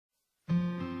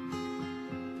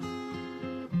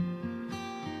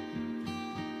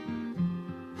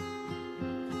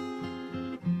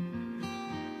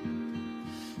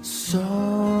So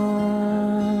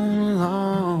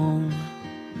long,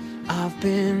 I've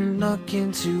been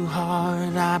looking too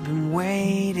hard, I've been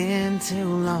waiting too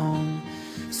long.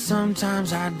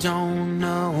 Sometimes I don't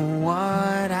know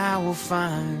what I will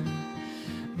find.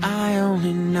 I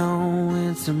only know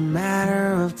it's a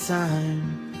matter of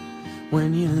time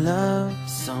when you love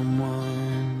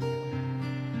someone.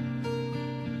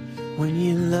 When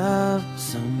you love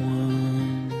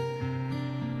someone,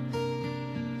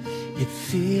 it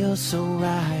feels so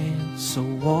right, so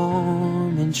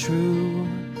warm and true.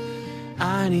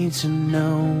 I need to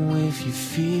know if you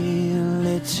feel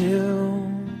it too.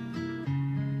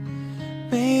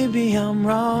 Maybe I'm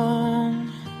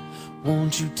wrong.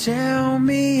 Won't you tell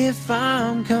me if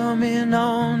I'm coming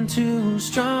on too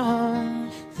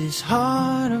strong? This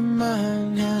heart of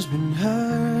mine has been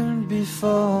hurt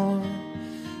before.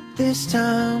 This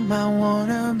time I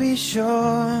wanna be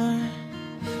sure.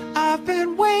 I've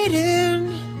been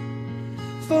waiting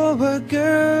for a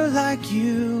girl like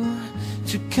you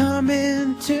to come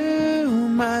into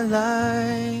my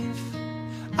life.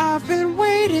 I've been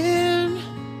waiting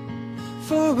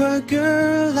for a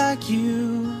girl like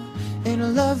you and a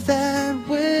love that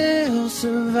will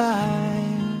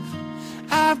survive.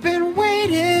 I've been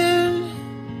waiting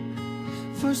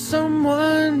for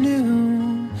someone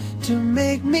new to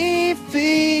make me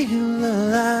feel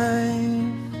alive.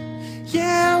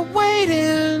 Yeah,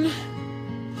 waiting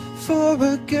for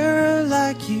a girl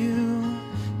like you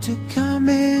to come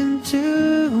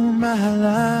into my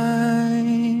life.